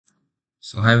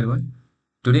So hi everyone,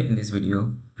 today in this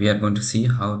video we are going to see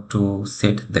how to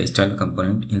set the style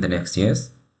component in the Next.js.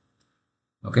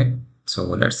 Okay, so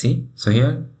let's see. So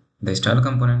here the style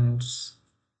components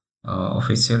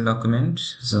official document.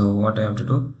 So what I have to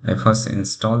do, I first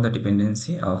install the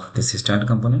dependency of this style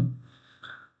component.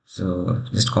 So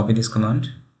just copy this command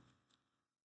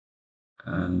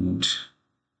and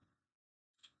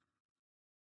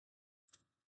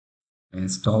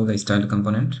install the style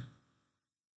component.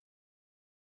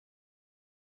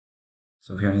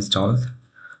 So we are installed.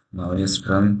 Now just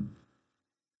run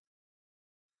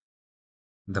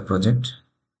the project.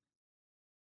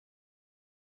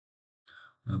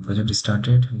 Project is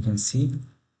started, you can see.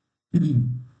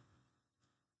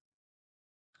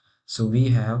 So we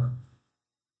have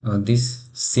this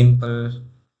simple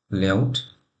layout.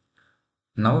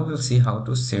 Now we'll see how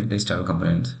to set the style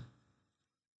component.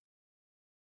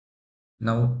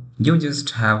 Now you just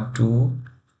have to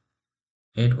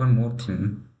add one more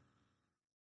thing.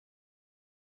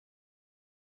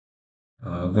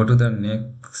 Go to the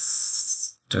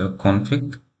next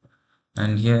config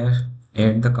and here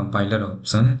add the compiler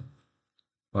option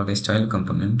for the style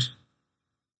component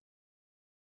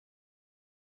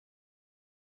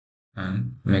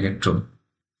and make it true.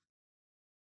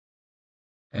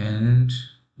 And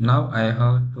now I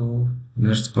have to,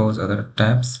 let's close other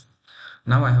tabs.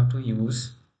 Now I have to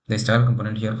use the style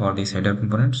component here for this header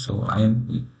component. So I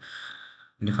am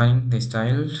defining the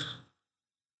style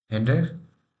header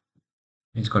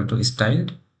is equal to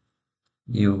styled.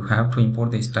 You have to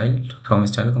import the style from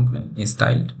style component is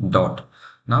styled dot.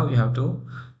 Now you have to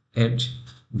add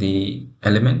the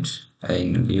element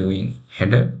I'm doing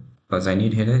header because I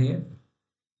need header here,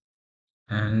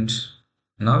 and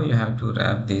now you have to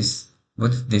wrap this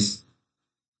with this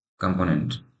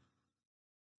component.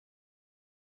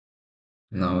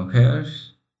 Now here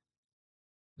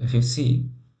if you see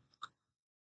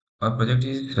our project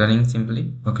is running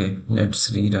simply. Okay, let's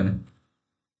rerun.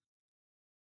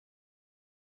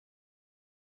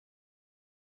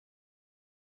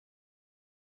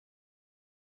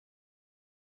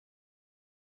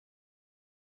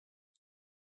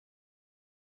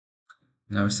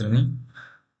 Now it's running.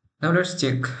 Now let's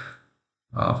check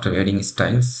after adding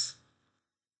styles.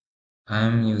 I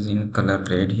am using color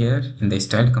red here in the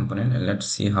style component, and let's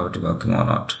see how it's working or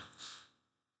not.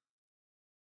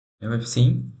 You have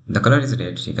seen the color is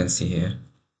red, you can see here,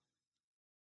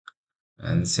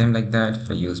 and same like that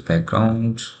if I use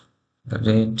background the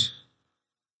red,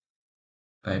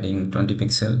 adding 20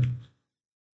 pixel,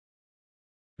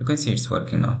 you can see it's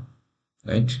working now,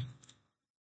 right?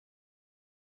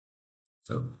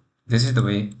 So this is the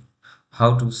way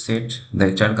how to set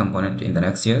the style component in the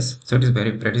Next.js. So it is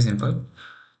pretty simple.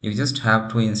 You just have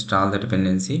to install the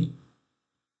dependency.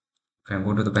 If I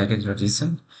go to the package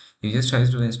registration, you just have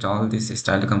to install this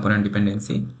style component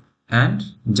dependency and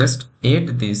just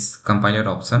add this compiler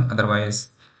option, otherwise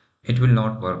it will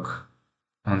not work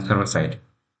on server side.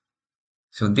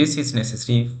 So this is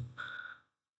necessary.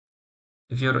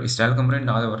 If your style component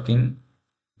not working,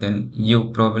 then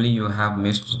you have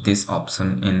missed this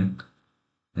option in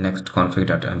next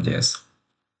config.mjs.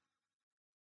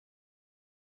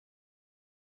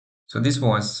 So this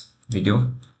was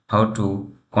video how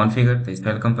to configure the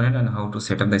style component and how to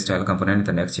set up the style component in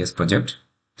the Next.js project.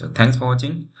 So thanks for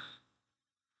watching.